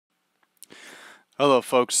Hello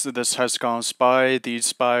folks, this has gone Spy, the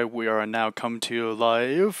Spy. We are now come to you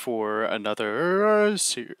live for another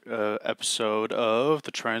episode of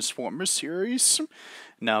the Transformers series.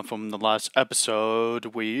 Now from the last episode,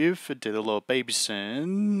 we've did a little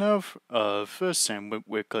babysitting of Sam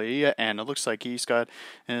Wickley, and it looks like he's got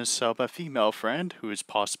himself a female friend who is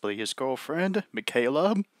possibly his girlfriend,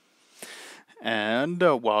 Michaela. And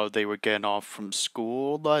while they were getting off from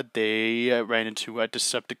school, they ran into a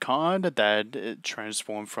Decepticon that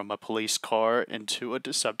transformed from a police car into a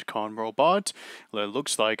Decepticon robot. It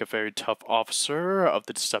looks like a very tough officer of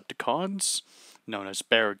the Decepticons, known as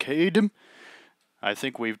Barricade. I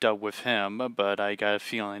think we've dealt with him, but I got a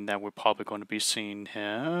feeling that we're probably going to be seeing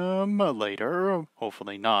him later.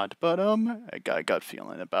 Hopefully not, but I got a gut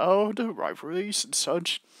feeling about rivalries and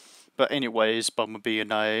such. But anyways, Bumblebee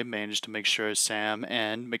and I managed to make sure Sam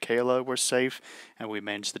and Michaela were safe, and we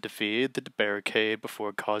managed to defeat the barricade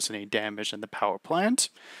before causing any damage in the power plant.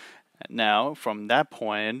 Now, from that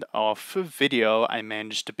point off video, I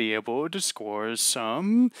managed to be able to score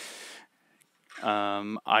some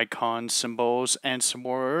icon symbols and some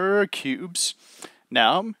more cubes.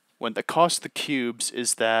 Now, when the cost of the cubes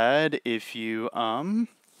is that if you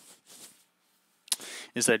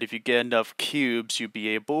get enough cubes, you'll be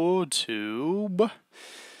able to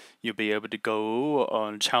go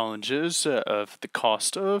on challenges of the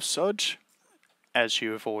cost of such. As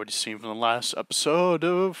you have already seen from the last episode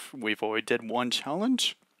we've already did one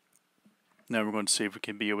challenge. Now we're going to see if we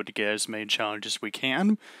can be able to get as many challenges as we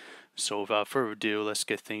can. So without further ado, let's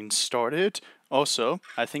get things started. Also,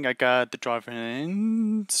 I think I got the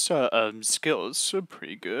driving skills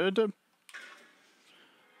pretty good.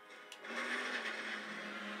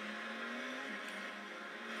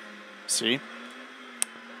 See?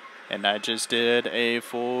 And I just did a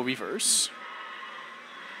full reverse.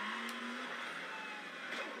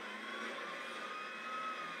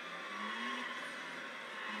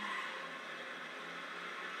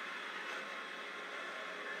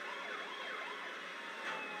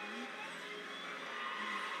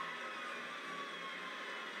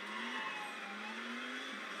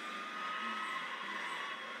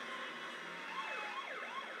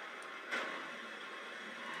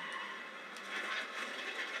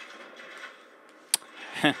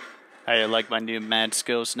 I like my new mad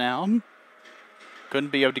skills now.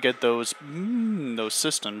 Couldn't be able to get those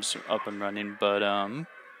systems up and running, but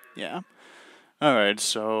yeah. Alright,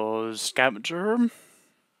 so scavenger.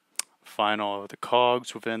 Find all of the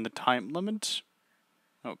cogs within the time limit.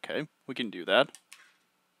 Okay, we can do that.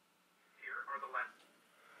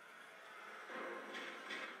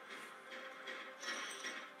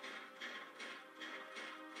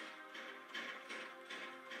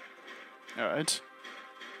 Alright.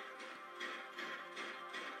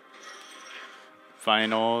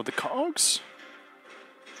 Find all the cogs.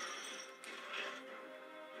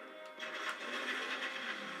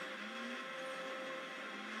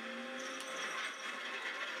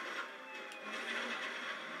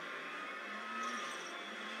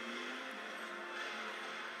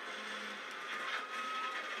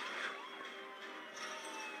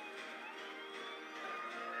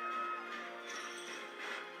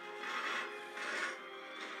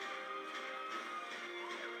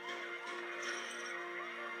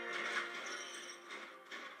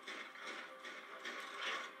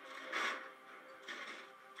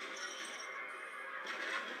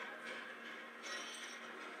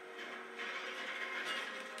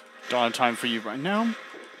 Don't have time for you right now.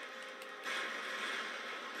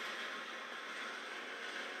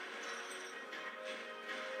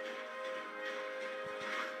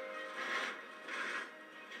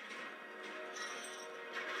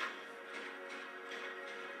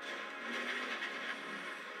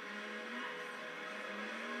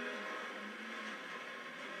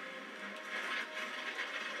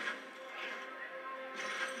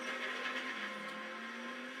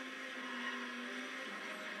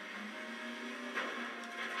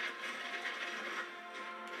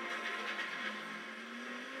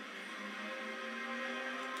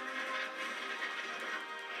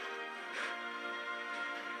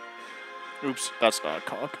 Oops, that's not a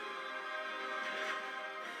cog.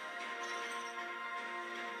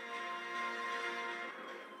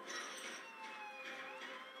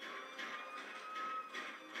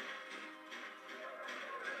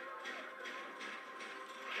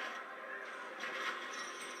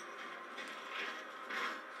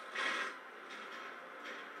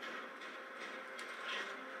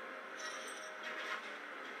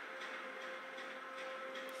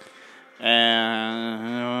 And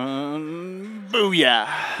booyah!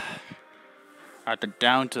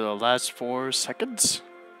 Down to the last 4 seconds.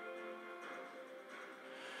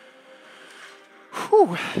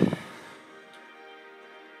 Whew.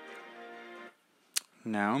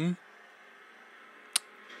 Now,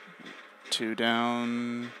 2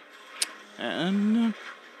 down, and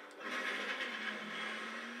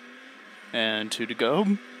 2 to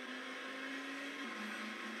go.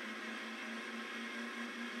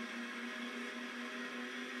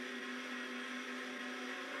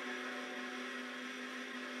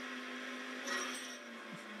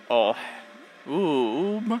 Oh,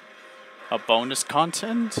 ooh, a bonus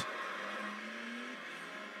content.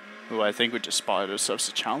 Ooh, I think we just spotted ourselves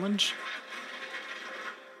a challenge.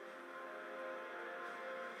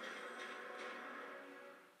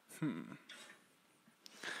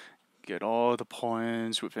 Get all the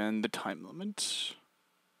points within the time limit.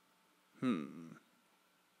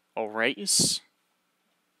 A race.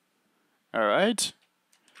 Alright.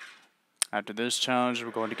 After this challenge,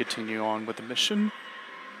 we're going to continue on with the mission.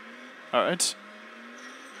 Alright.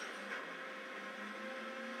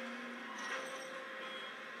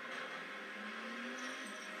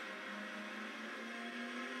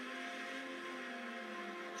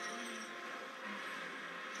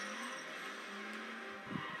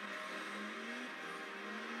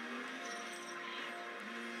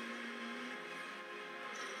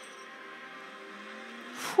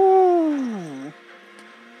 Whew.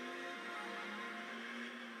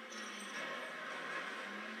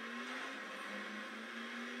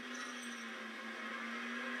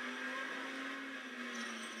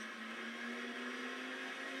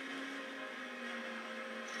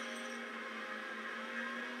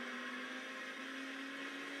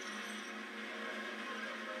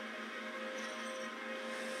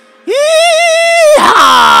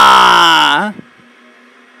 Yee-haw!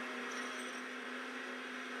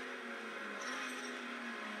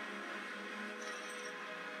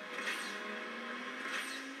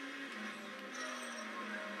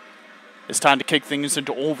 It's time to kick things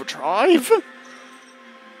into overdrive.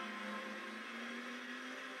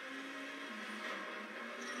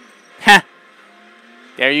 Heh.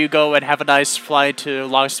 There you go, and have a nice flight to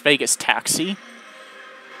Las Vegas, taxi.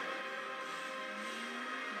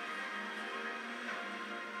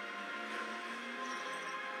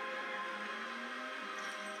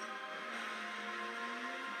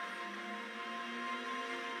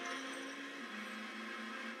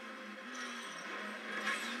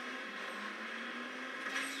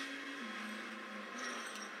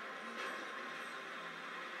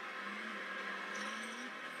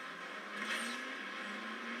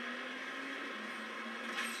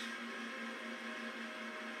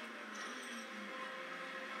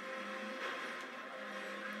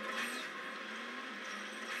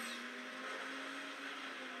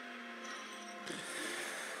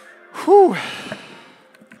 Whew.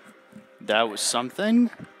 That was something.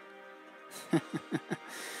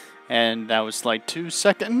 And that was like 2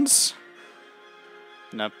 seconds.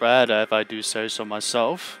 Not bad, if I do say so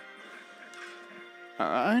myself.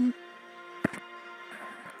 Alright.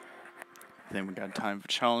 Then we got time for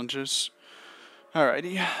challenges.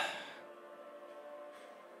 Alrighty.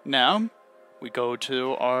 Now, we go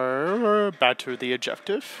to our back to the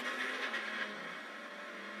objective.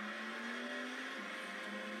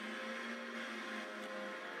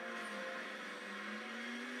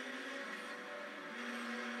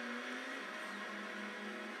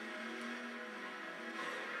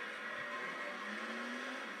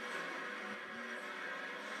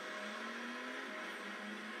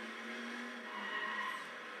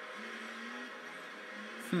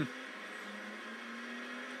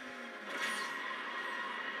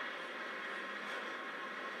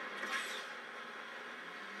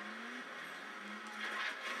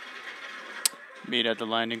 Meet at the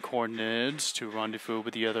landing coordinates to rendezvous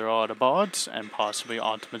with the other Autobots and possibly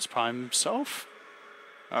Optimus Prime himself.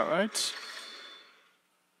 Alright.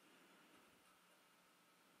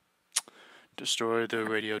 Destroy the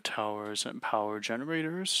radio towers and power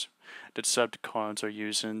generators. The Decepticons are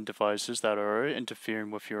using devices that are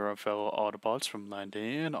interfering with your fellow Autobots from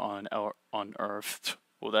landing on Earth.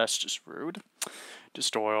 Well, that's just rude.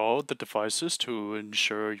 Destroy all the devices to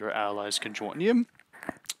ensure your allies can join you.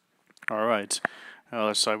 Alright,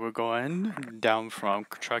 looks like we're going down from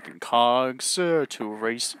tracking Cogs to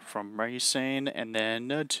racing and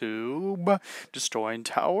then to destroying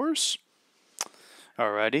towers.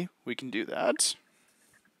 Alrighty, we can do that.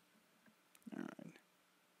 Alright.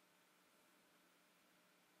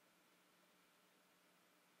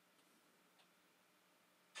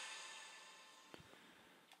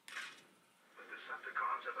 The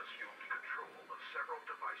Decepticons have assumed control of several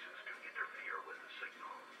devices to interfere with the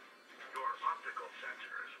signal. Your optical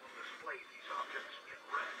sensors will display these objects in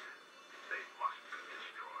red. They must be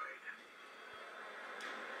destroyed.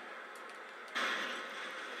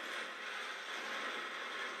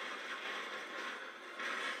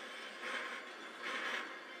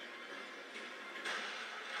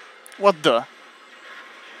 What the?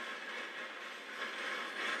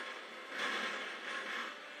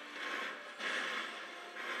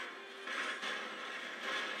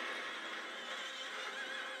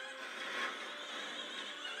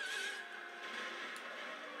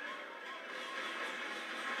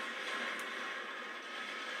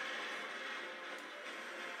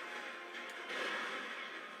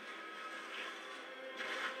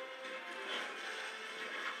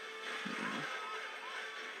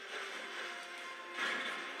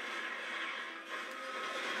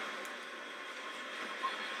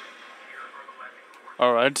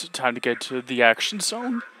 Alright, time to get to the action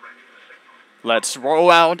zone. Let's roll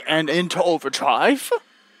out and into overdrive. Get to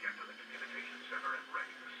the communication center and ready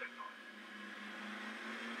the signal.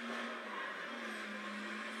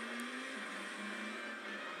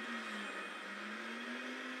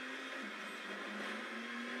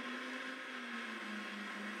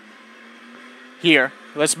 Here,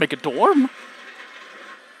 let's make a dorm.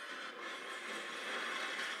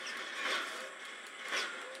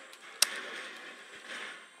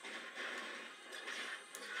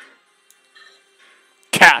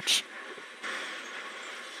 Catch.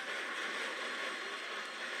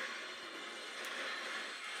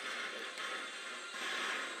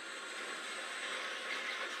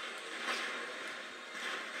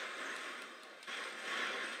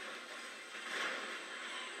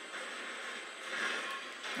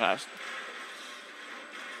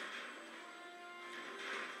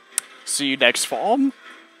 See you next fall.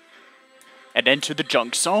 And enter the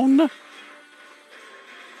junk zone.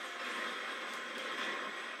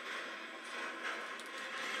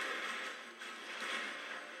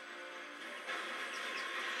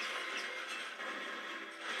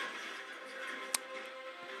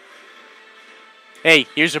 Hey,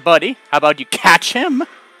 here's your buddy. How about you catch him?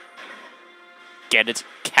 Get it?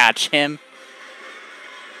 Catch him.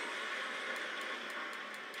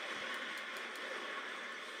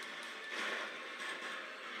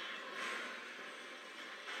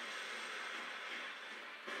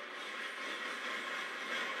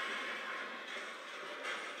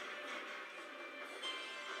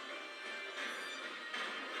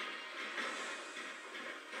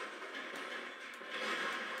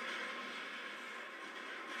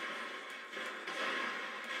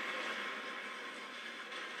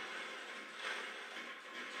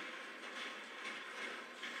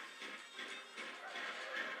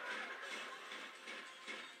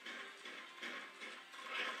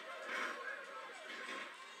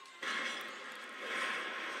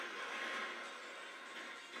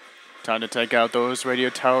 Time to take out those radio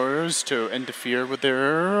towers to interfere with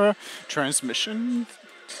their transmission.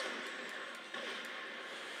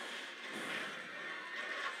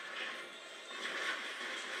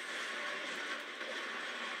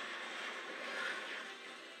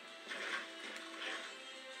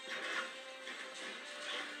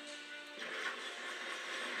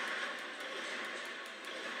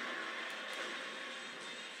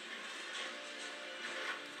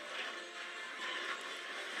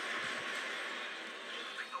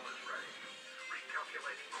 Signal is ready.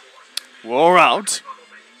 Recalculating coordinates. We're out.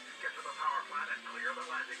 Bumblebee, get to the power plant and clear the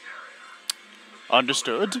landing area.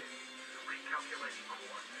 Understood. Recalculating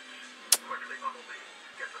coordinates. Quickly, Bumblebee,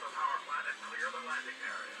 get to the power plant and clear the landing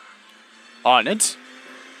area. On it.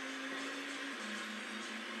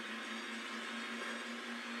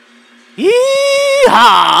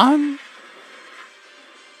 Yee-haw!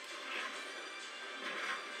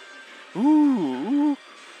 Ooh.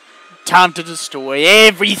 Time to destroy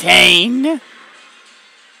everything.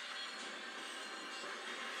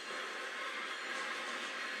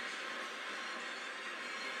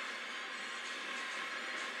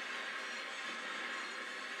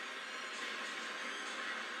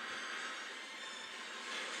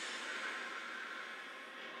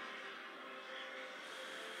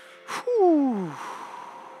 Whew.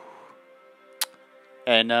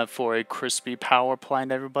 And for a crispy power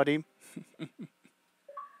plant, everybody.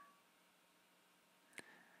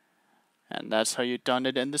 And that's how you done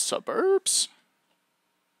it in the suburbs.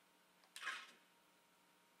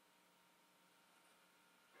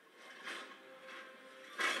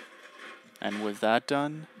 And with that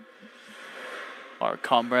done, our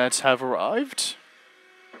comrades have arrived.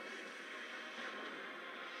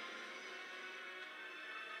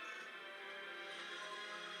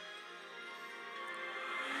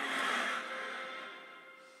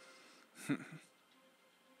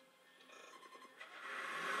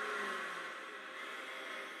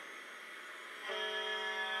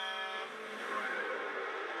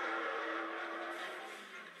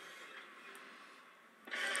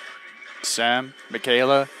 Sam,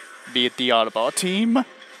 Michaela, be it the Autobot team.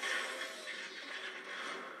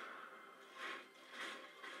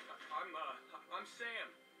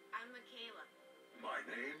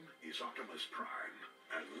 He's Optimus Prime,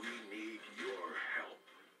 and we need your help.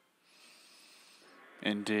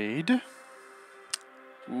 Indeed.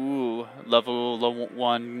 Ooh, level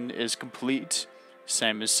 1 is complete.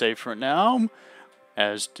 Sam is safe for now,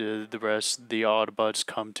 as do the rest of the Autobots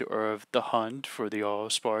come to Earth. The hunt for the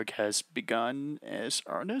Allspark has begun as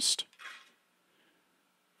earnest.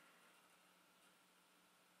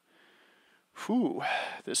 Whew,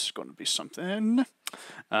 this is going to be something.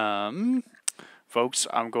 Folks,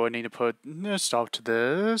 I'm going to need to put a stop to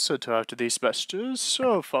this until after these messages.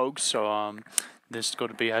 So, folks, this is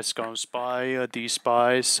going to be Has Gone Spy. The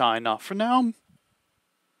Spies sign off for now.